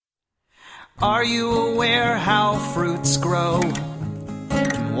Are you aware how fruits grow?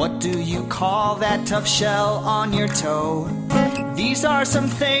 And what do you call that tough shell on your toe? These are some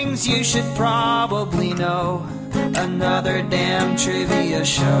things you should probably know. Another damn trivia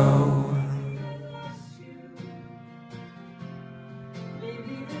show.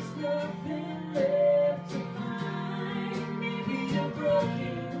 Maybe there's nothing left to find. Maybe you're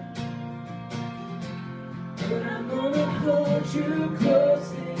broken, but I'm gonna hold you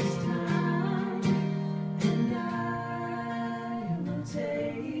close this time, and I will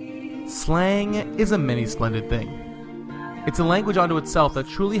take. Slang is a many splendid thing. It's a language unto itself that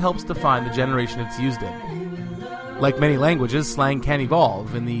truly helps define the generation it's used in. Like many languages, slang can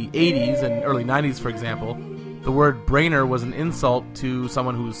evolve. In the 80s and early 90s, for example, the word brainer was an insult to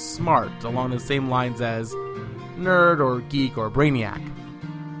someone who's smart, along the same lines as nerd or geek or brainiac.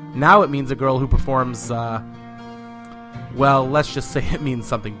 Now it means a girl who performs, well, let's just say it means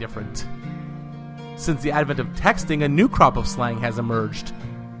something different. Since the advent of texting, a new crop of slang has emerged.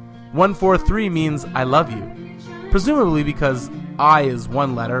 143 means I love you. Presumably because I is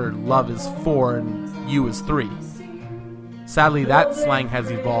one letter, love is 4, and you is 3. Sadly, that slang has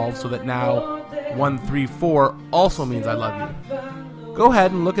evolved so that now 134 also means I love you. Go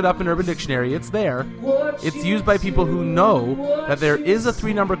ahead and look it up in Urban Dictionary. It's there. It's used by people who know that there is a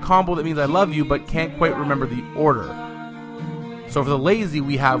 3-number combo that means I love you but can't quite remember the order. So for the lazy,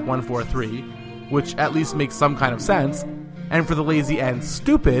 we have 143, which at least makes some kind of sense. And for the lazy and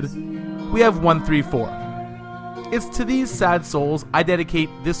stupid, we have 134. It's to these sad souls I dedicate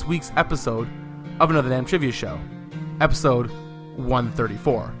this week's episode of Another Damn Trivia Show, episode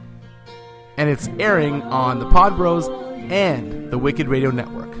 134. And it's airing on the Pod Bros and the Wicked Radio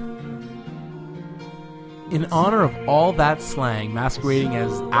Network. In honor of all that slang masquerading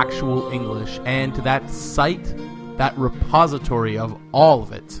as actual English, and to that site, that repository of all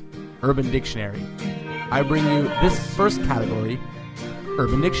of it, Urban Dictionary, I bring you this first category,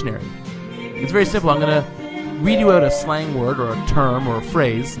 Urban Dictionary. It's very simple. I'm going to read you out a slang word or a term or a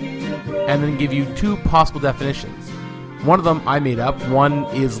phrase, and then give you 2 possible definitions. One of them I made up. One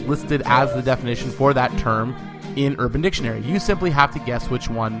is listed as the definition for that term in Urban Dictionary. You simply have to guess which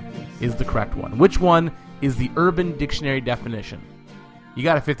one is the correct one. Which one is the Urban Dictionary definition? You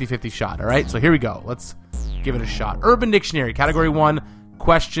got a 50-50 shot, all right? So here we go. Let's give it a shot. Urban Dictionary, Category 1,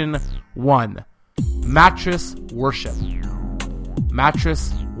 Question 1. Mattress worship.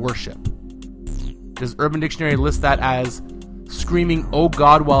 Mattress worship. Does Urban Dictionary list that as screaming, "Oh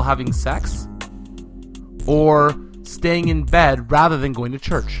God," while having sex? Or staying in bed rather than going to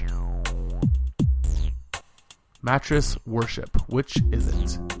church? Mattress worship. Which is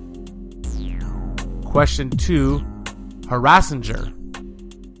it? Question 2. Harassenger.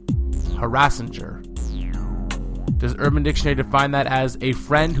 Harassenger. Does Urban Dictionary define that as a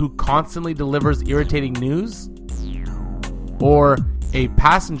friend who constantly delivers irritating news? Or a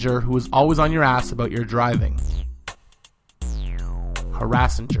passenger who is always on your ass about your driving?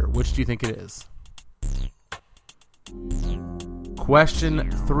 Harassenger. Which do you think it is? Question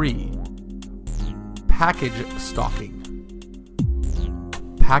 3. Package stalking.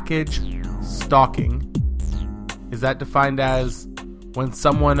 Package stalking. Is that defined as when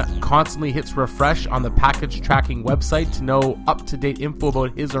someone constantly hits refresh on the package tracking website to know up-to-date info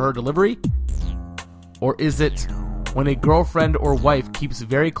about his or her delivery? Or is it when a girlfriend or wife keeps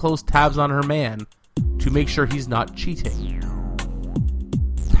very close tabs on her man to make sure he's not cheating?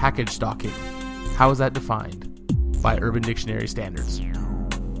 Package stalking. How is that defined by Urban Dictionary standards?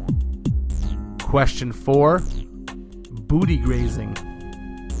 Question 4. Booty grazing.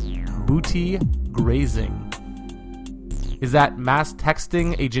 Booty grazing. Is that mass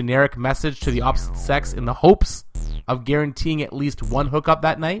texting a generic message to the opposite sex in the hopes of guaranteeing at least one hookup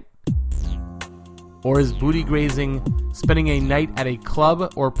that night? Or is booty grazing spending a night at a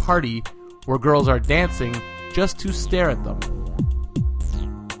club or party where girls are dancing just to stare at them?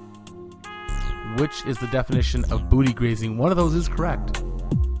 Which is the definition of booty grazing? One of those is correct.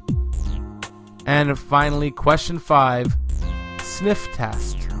 And finally, question 5, sniff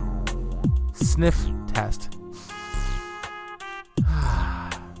test. Sniff test.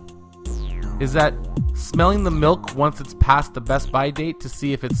 Is that smelling the milk once it's past the best by date to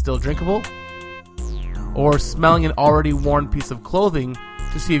see if it's still drinkable? Or smelling an already worn piece of clothing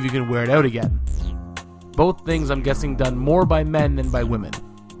to see if you can wear it out again? Both things I'm guessing done more by men than by women,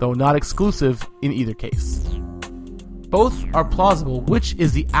 though not exclusive in either case. Both are plausible. Which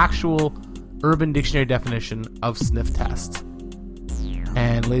is the actual Urban Dictionary definition of sniff test?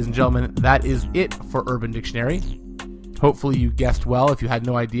 And ladies and gentlemen, that is it for Urban Dictionary. Hopefully you guessed well. If you had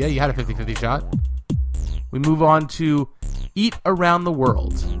no idea, you had a 50-50 shot. We move on to Eat Around the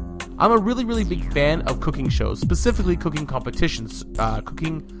World. I'm a really, really big fan of cooking shows, specifically cooking competition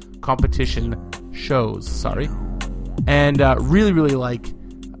shows, and really, really like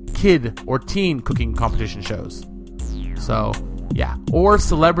kid or teen cooking competition shows. So, yeah. Or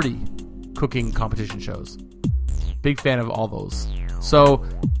celebrity cooking competition shows. Big fan of all those. So,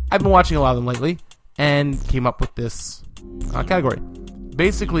 I've been watching a lot of them lately and came up with this category.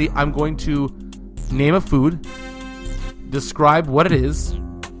 Basically, I'm going to name a food, describe what it is,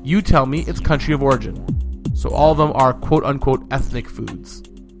 you tell me its country of origin. So all of them are quote-unquote ethnic foods.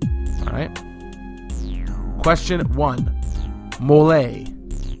 Alright? Question 1. Mole.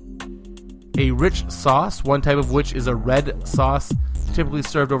 A rich sauce, one type of which is a red sauce, typically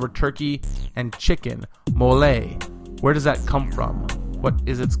served over turkey and chicken. Mole. Where does that come from? What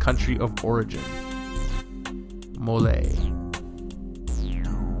is its country of origin? Mole.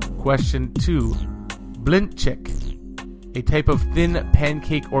 Question 2. Blintchick. A type of thin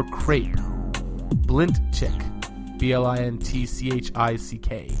pancake or crepe. Blintchick. Blintchick.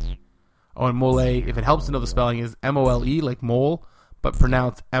 Oh, and mole, if it helps to know the spelling, is M-O-L-E, like mole, but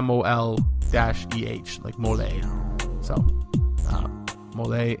pronounced M-O-L-E-H, like mole. So,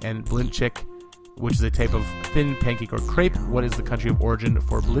 mole and blintchick, which is a type of thin pancake or crepe. What is the country of origin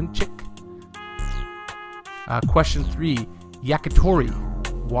for blintchick? Question 3. Yakitori.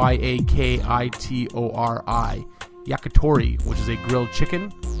 Y-A-K-I-T-O-R-I. Yakitori, which is a grilled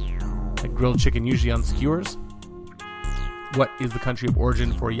chicken. A grilled chicken usually on skewers. What is the country of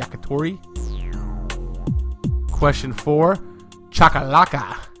origin for yakitori? Question 4.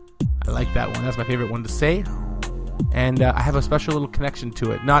 Chakalaka. I like that one. That's my favorite one to say. And I have a special little connection to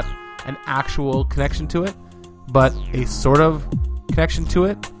it. Not an actual connection to it, but a sort of connection to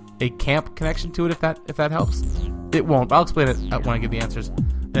it. A camp connection to it, if that helps. It won't. I'll explain it when I give the answers.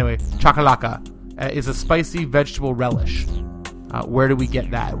 Anyway, chakalaka is a spicy vegetable relish. Where do we get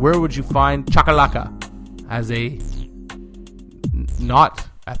that? Where would you find chakalaka as a not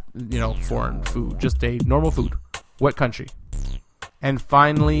foreign food, just a normal food? What country? And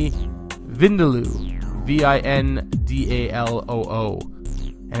finally, vindaloo, Vindaloo,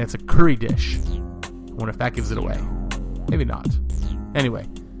 and it's a curry dish. I wonder if that gives it away. Maybe not. Anyway,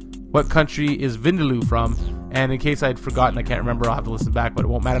 what country is vindaloo from? And in case I'd forgotten, I can't remember, I'll have to listen back, but it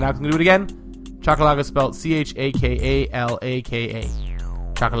won't matter now. I'm going to do it again. Chakalaka is spelled Chakalaka.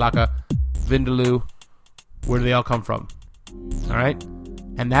 Chakalaka, vindaloo. Where do they all come from? Alright?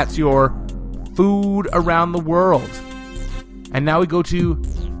 And that's your food around the world. And now we go to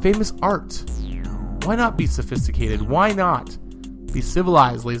famous art. Why not be sophisticated? Why not be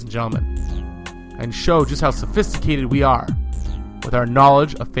civilized, ladies and gentlemen? And show just how sophisticated we are with our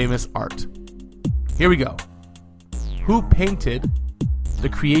knowledge of famous art. Here we go. Who painted the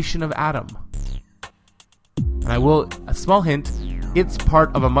creation of Adam? And a small hint, it's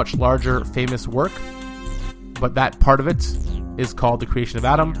part of a much larger famous work, but that part of it is called the creation of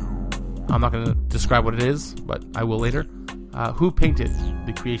Adam. I'm not going to describe what it is, but I will later. Who painted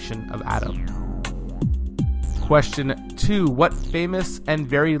the creation of Adam? Question 2. What famous and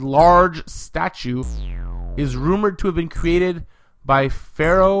very large statue is rumored to have been created by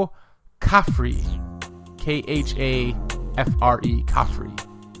Pharaoh Khafre? Khafre. Khafre.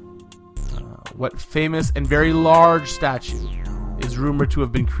 What famous and very large statue is rumored to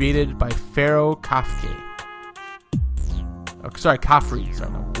have been created by Pharaoh Khafre? Khafre.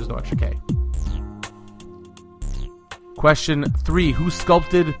 Sorry, no, there's no extra K. Question 3. Who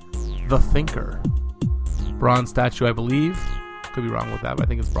sculpted the Thinker? Bronze statue, I believe. Could be wrong with that, but I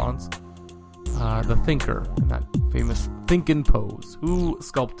think it's bronze. The Thinker, in that famous thinkin' pose. Who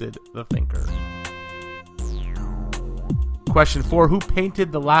sculpted the Thinker? Question 4. Who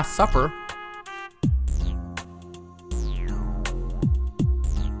painted The Last Supper?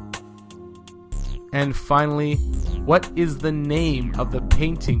 And finally, what is the name of the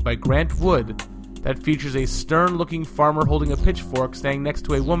painting by Grant Wood that features a stern-looking farmer holding a pitchfork standing next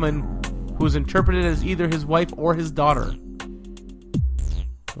to a woman who is interpreted as either his wife or his daughter?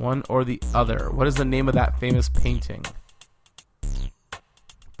 One or the other. What is the name of that famous painting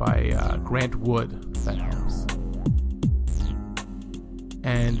by Grant Wood? If that helps.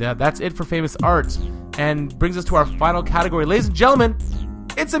 And that's it for famous art. And brings us to our final category. Ladies and gentlemen,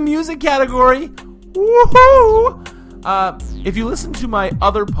 it's a music category. Woohoo! If you listen to my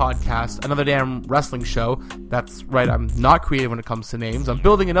other podcast, Another Damn Wrestling Show, that's right, I'm not creative when it comes to names. I'm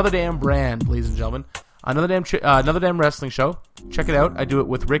building another damn brand, ladies and gentlemen. Another Damn Wrestling Show. Check it out. I do it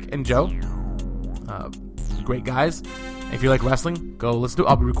with Rick and Joe. Great guys. If you like wrestling, go listen to it.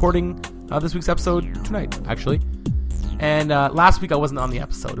 I'll be recording this week's episode tonight, actually. And last week I wasn't on the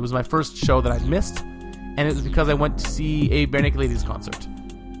episode. It was my first show that I'd missed, and it was because I went to see a Bare Naked Ladies concert.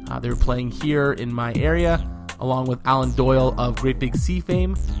 They were playing here in my area, along with Alan Doyle of Great Big Sea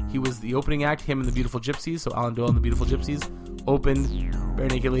fame. He was the opening act, him and the Beautiful Gypsies. So Alan Doyle and the Beautiful Gypsies opened. Bare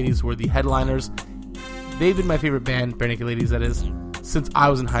Naked Ladies were the headliners. They've been my favorite band, Bare Naked Ladies, that is, since I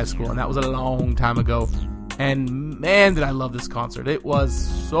was in high school, and that was a long time ago. And man, did I love this concert. It was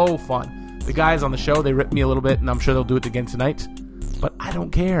so fun. The guys on the show, they ripped me a little bit, and I'm sure they'll do it again tonight. But I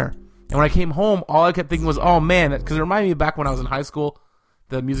don't care. And when I came home, all I kept thinking was, oh man, because it reminded me of back when I was in high school,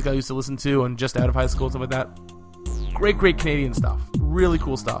 the music I used to listen to and just out of high school and stuff like that. Great Canadian stuff. Really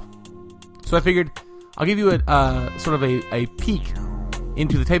cool stuff. So I figured I'll give you a sort of a peek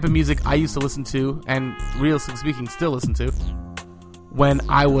into the type of music I used to listen to, and realistically speaking, still listen to, when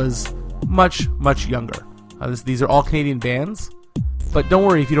I was much, much younger. These are all Canadian bands, but don't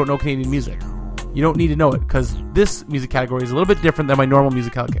worry if you don't know Canadian music. You don't need to know it, because this music category is a little bit different than my normal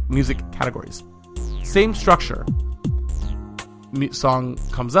music categories. Same structure. Song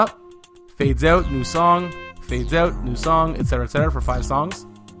comes up, fades out, new song, fades out, new song, etc., for 5 songs.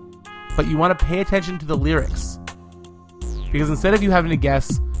 But you want to pay attention to the lyrics. Because instead of you having to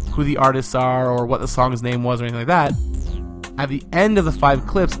guess who the artists are or what the song's name was or anything like that, at the end of the 5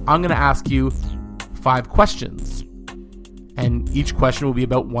 clips, I'm going to ask you 5 questions. And each question will be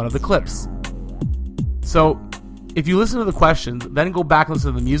about one of the clips. So, if you listen to the questions, then go back and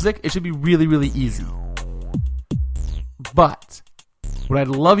listen to the music, it should be really, really easy. But what I'd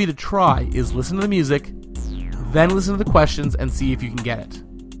love you to try is listen to the music, then listen to the questions and see if you can get it.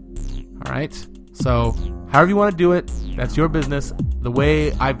 Alright? So, however you want to do it, that's your business. The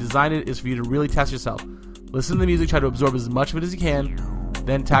way I've designed it is for you to really test yourself. Listen to the music, try to absorb as much of it as you can,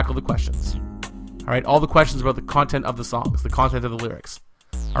 then tackle the questions. Alright? All the questions are about the content of the songs, the content of the lyrics.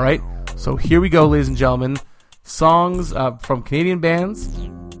 Alright? So here we go, ladies and gentlemen. Songs from Canadian bands,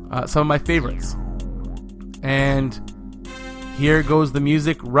 some of my favorites. And here goes the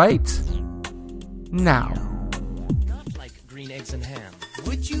music right now. Not like green eggs and ham.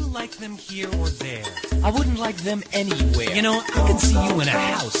 Would you like them here or there? I wouldn't like them anywhere. You know, I can see you in a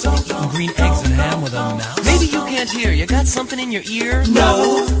house eating green eggs and ham with a mouse. Maybe you can't hear. You got something in your ear?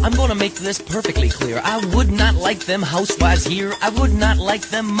 No. I'm gonna make this perfectly clear. I would not like them housewives here. I would not like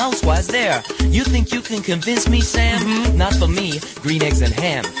them mousewise there. You think you can convince me, Sam? Mm-hmm. Not for me. Green eggs and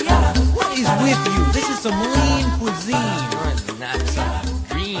ham. Yeah. What is with you? This is some lean cuisine. Not some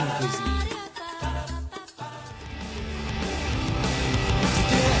green cuisine.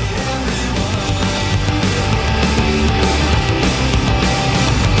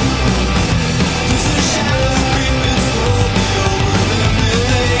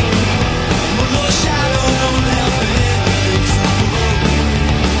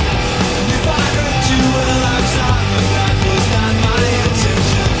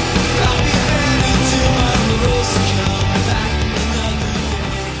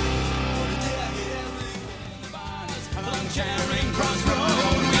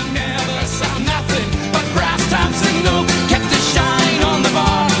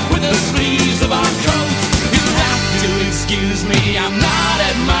 Excuse me, I'm not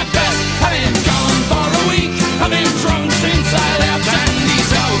at my best. I've been gone for a week. I've been drunk since I left, and these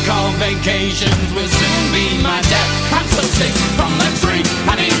so-called vacations will soon be my death. I'm so sick from the drink,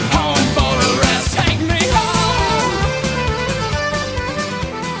 I need home for a rest. Take me home.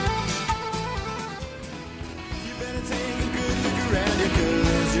 You better take a good look around you,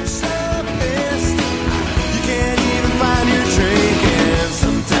 'cause you're so pissed. You can't even find your drink, and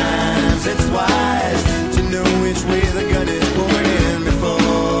sometimes it's wise to know which way the gun is pointing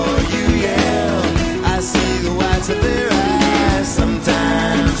before you yell. I see the whites of their eyes.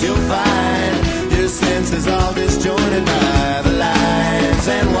 Sometimes you'll find your senses all disjointed by the lines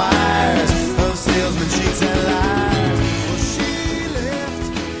and wires of salesmen, cheats and lies. Well, she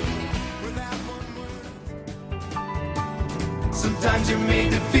left without one word. Sometimes you're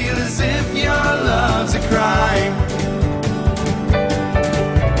made to feel as if your love's a crime.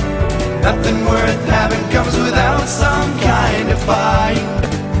 Nothing worth having comes without some kind of fight.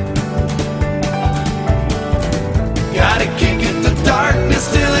 Gotta kick at the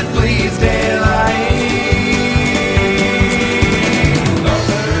darkness till it bleeds daylight.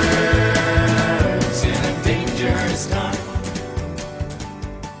 Lovers in a dangerous time.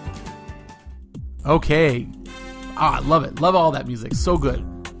 Okay. I love it. Love all that music. So good.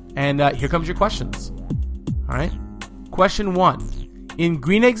 And here comes your questions. All right. Question 1. In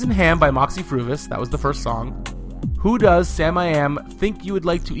Green Eggs and Ham by Moxie Fruvis, that was the first song, who does Sam I Am think you would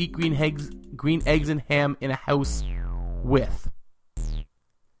like to eat green eggs and ham in a house with?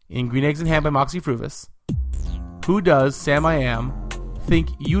 In Green Eggs and Ham by Moxie Fruvis, who does Sam I Am think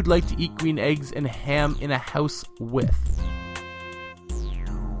you'd like to eat green eggs and ham in a house with?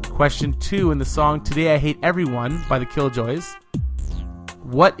 Question 2, in the song Today I Hate Everyone by the Killjoys,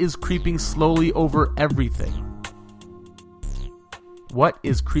 what is creeping slowly over everything? What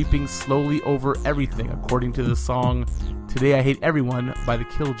is creeping slowly over everything, according to the song Today I Hate Everyone by the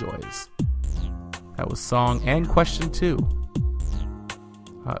Killjoys? That was song and question 2.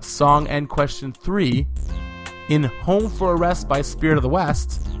 Song and question 3, in Home for Arrest by Spirit of the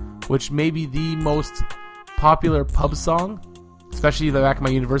West, which may be the most popular pub song, especially back in my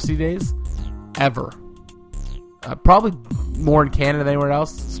university days, ever. Probably more in Canada than anywhere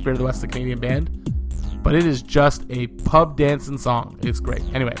else. Spirit of the West, the Canadian band. But it is just a pub dancing song. It's great.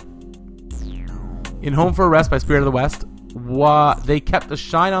 Anyway, in Home for Arrest by Spirit of the West, they kept a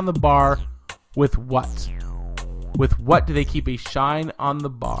shine on the bar with what? With what do they keep a shine on the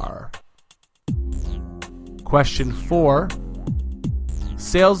bar? Question 4.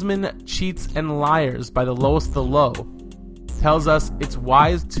 Salesman, Cheats, and Liars by the Lowest of the Low tells us it's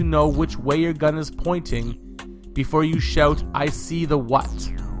wise to know which way your gun is pointing before you shout, I see the what?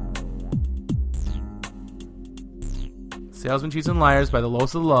 Salesman, Cheats, and Liars by the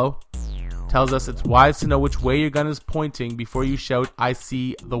Lowest of the Low tells us it's wise to know which way your gun is pointing before you shout, I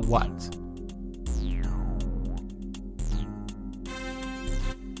see the what?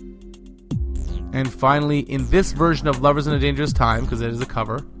 And finally, in this version of Lovers in a Dangerous Time, because it is a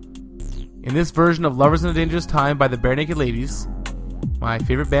cover, in this version of Lovers in a Dangerous Time by the Bare Naked Ladies, my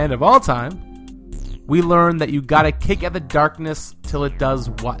favorite band of all time, we learn that you gotta kick at the darkness till it does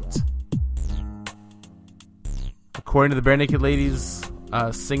what? According to the Bare Naked Ladies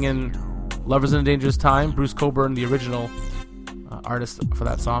singing Lovers in a Dangerous Time, Bruce Cockburn, the original artist for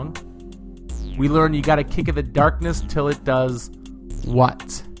that song, we learn you gotta kick at the darkness till it does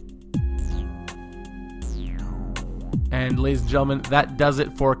what? And ladies and gentlemen, that does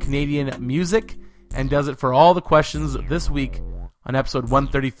it for Canadian music and does it for all the questions this week on episode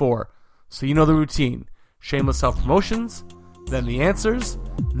 134. So you know the routine. Shameless self-promotions, then the answers,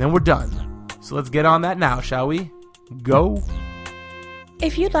 and then we're done. So let's get on that now, shall we? Go!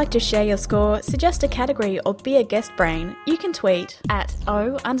 If you'd like to share your score, suggest a category, or be a guest brain, you can tweet at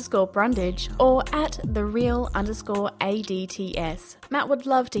 @O_Brundage or at @thereal_ADTS. Matt would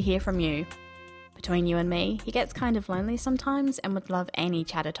love to hear from you. Between you and me, he gets kind of lonely sometimes and would love any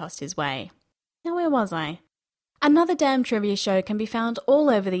chatter tossed his way. Now where was I? Another Damn Trivia Show can be found all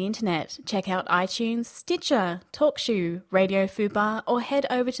over the internet. Check out iTunes, Stitcher, TalkShoe, Radio Fubar, or head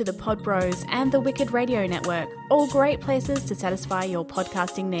over to the Pod Bros and the Wicked Radio Network, all great places to satisfy your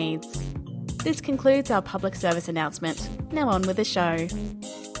podcasting needs. This concludes our public service announcement. Now on with the show.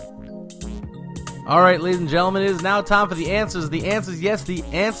 Alright, ladies and gentlemen, it is now time for the answers. The answers, yes, the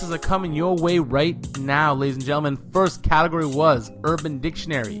answers are coming your way right now, ladies and gentlemen. First category was Urban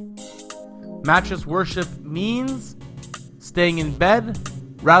Dictionary. Mattress worship means staying in bed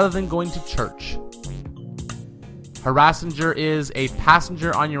rather than going to church. Harassenger is a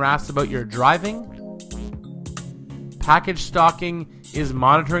passenger on your ass about your driving. Package stalking is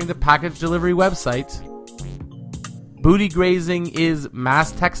monitoring the package delivery website. Booty grazing is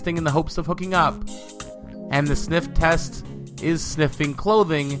mass texting in the hopes of hooking up. And the sniff test is sniffing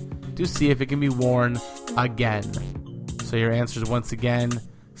clothing to see if it can be worn again. So your answers once again: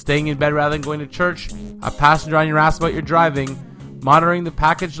 staying in bed rather than going to church, a passenger on your ass about your driving, monitoring the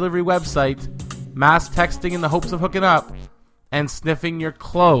package delivery website, mass texting in the hopes of hooking up, and sniffing your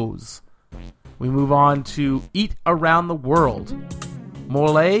clothes. We move on to eat around the world.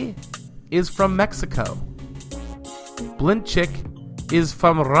 Mole is from Mexico. Blintchik is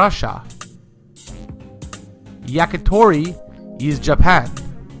from Russia. Yakitori is Japan.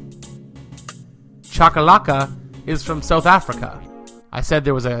 Chakalaka is from South Africa. I said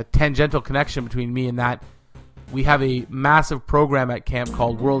there was a tangential connection between me and that. We have a massive program at camp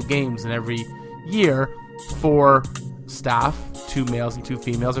called World Games, and every year 4 staff, 2 males and 2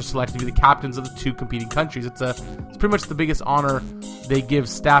 females, are selected to be the captains of the 2 competing countries. It's pretty much the biggest honor they give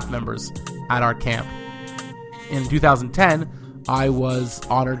staff members at our camp. In 2010, I was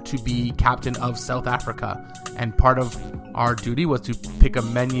honored to be captain of South Africa, and part of our duty was to pick a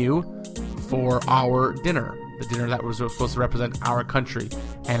menu for our dinner, the dinner that was supposed to represent our country,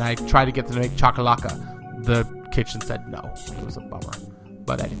 and I tried to get them to make chakalaka. The kitchen said no. It was a bummer.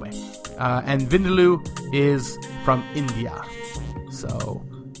 But anyway. And Vindaloo is from India. So,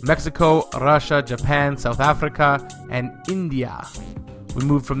 Mexico, Russia, Japan, South Africa, and India. We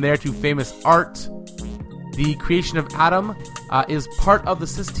moved from there to famous art. The creation of Adam is part of the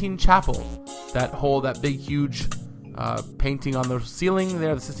Sistine Chapel. That big, huge painting on the ceiling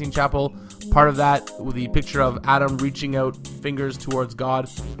there, the Sistine Chapel. Part of that, with the picture of Adam reaching out fingers towards God.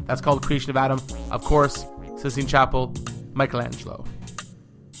 That's called the creation of Adam. Of course, Sistine Chapel, Michelangelo.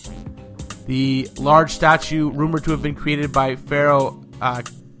 The large statue, rumored to have been created by Pharaoh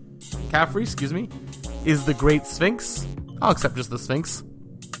Khafre, is the Great Sphinx. I'll accept just the Sphinx.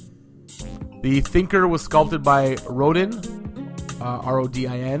 The Thinker was sculpted by Rodin,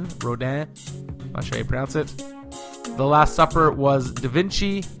 Rodin, Rodin. Not sure how you pronounce it. The Last Supper was Da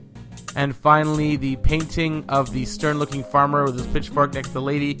Vinci. And finally, the painting of the stern-looking farmer with his pitchfork next to the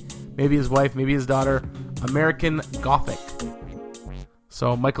lady, maybe his wife, maybe his daughter, American Gothic.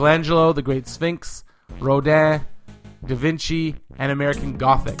 So Michelangelo, the Great Sphinx, Rodin, Da Vinci, and American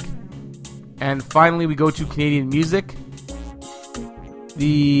Gothic. And finally, we go to Canadian music.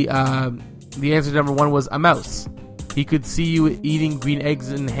 The answer to number 1 was a mouse. He could see you eating green eggs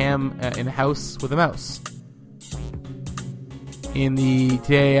and ham in a house with a mouse. In the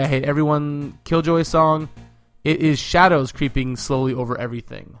Today I Hate Everyone Killjoy song, it is shadows creeping slowly over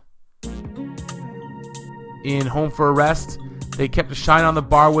everything. In Home for a Rest, they kept a shine on the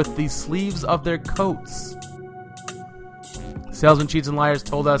bar with the sleeves of their coats. Salesman Cheats and Liars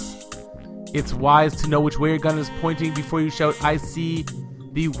told us it's wise to know which way your gun is pointing before you shout, I see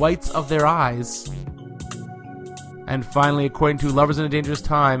the whites of their eyes. And finally, according to Lovers in a Dangerous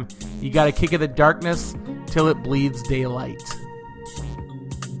Time, you gotta kick at the darkness till it bleeds daylight.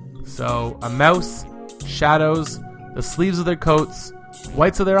 So, a mouse, shadows, the sleeves of their coats,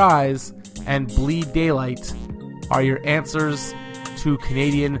 whites of their eyes, and bleed daylight are your answers to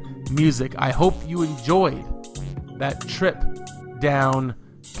Canadian music. I hope you enjoyed that trip down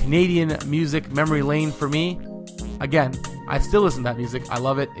Canadian music memory lane for me. Again, I still listen to that music. I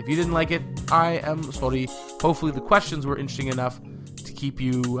love it. If you didn't like it, I am sorry. Hopefully the questions were interesting enough to keep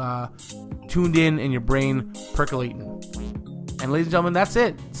you tuned in and your brain percolating. And ladies and gentlemen, that's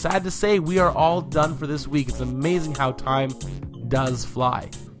it. Sad to say, we are all done for this week. It's amazing how time does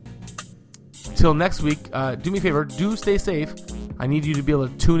fly. Till next week, do me a favor, do stay safe. I need you to be able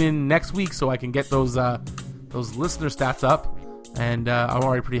to tune in next week so I can get those listener stats up. And I'm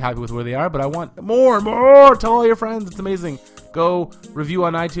already pretty happy with where they are, but I want more. Tell all your friends. It's amazing. Go review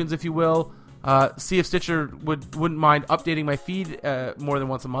on iTunes if you will. See if Stitcher wouldn't mind updating my feed more than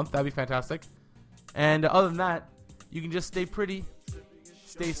once a month. That'd be fantastic. And other than that, you can just stay pretty,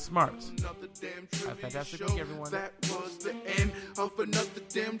 stay smart. Have a fantastic week, everyone. That was the end of another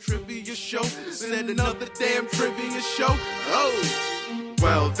damn trivia show. Said another damn trivia show. Oh,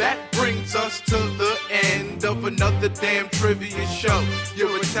 well, that brings us to the end of another damn trivia show.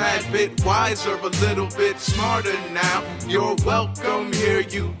 You're a tad bit wiser, a little bit smarter now. You're welcome, here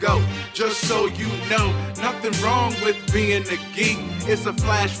you go. Just so you know, nothing wrong with being a geek. It's a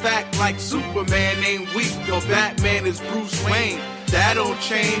flash fact like Superman ain't weak, or Batman is Bruce Wayne. That don't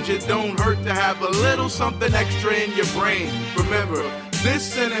change, it don't hurt to have a little something extra in your brain. Remember,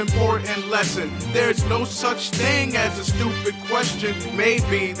 this is an important lesson. There's no such thing as a stupid question.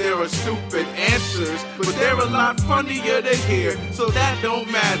 Maybe there are stupid answers, but they're a lot funnier to hear, so that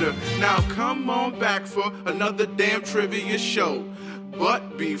don't matter. Now come on back for another damn trivia show.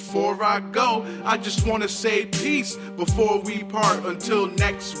 But before I go, I just want to say peace before we part. Until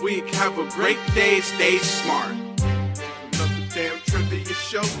next week, have a great day, stay smart. Damn trivia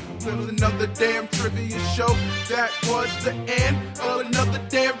show. There was another damn trivia show. That was the end of another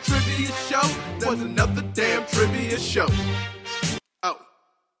damn trivia show. That was another damn trivia show.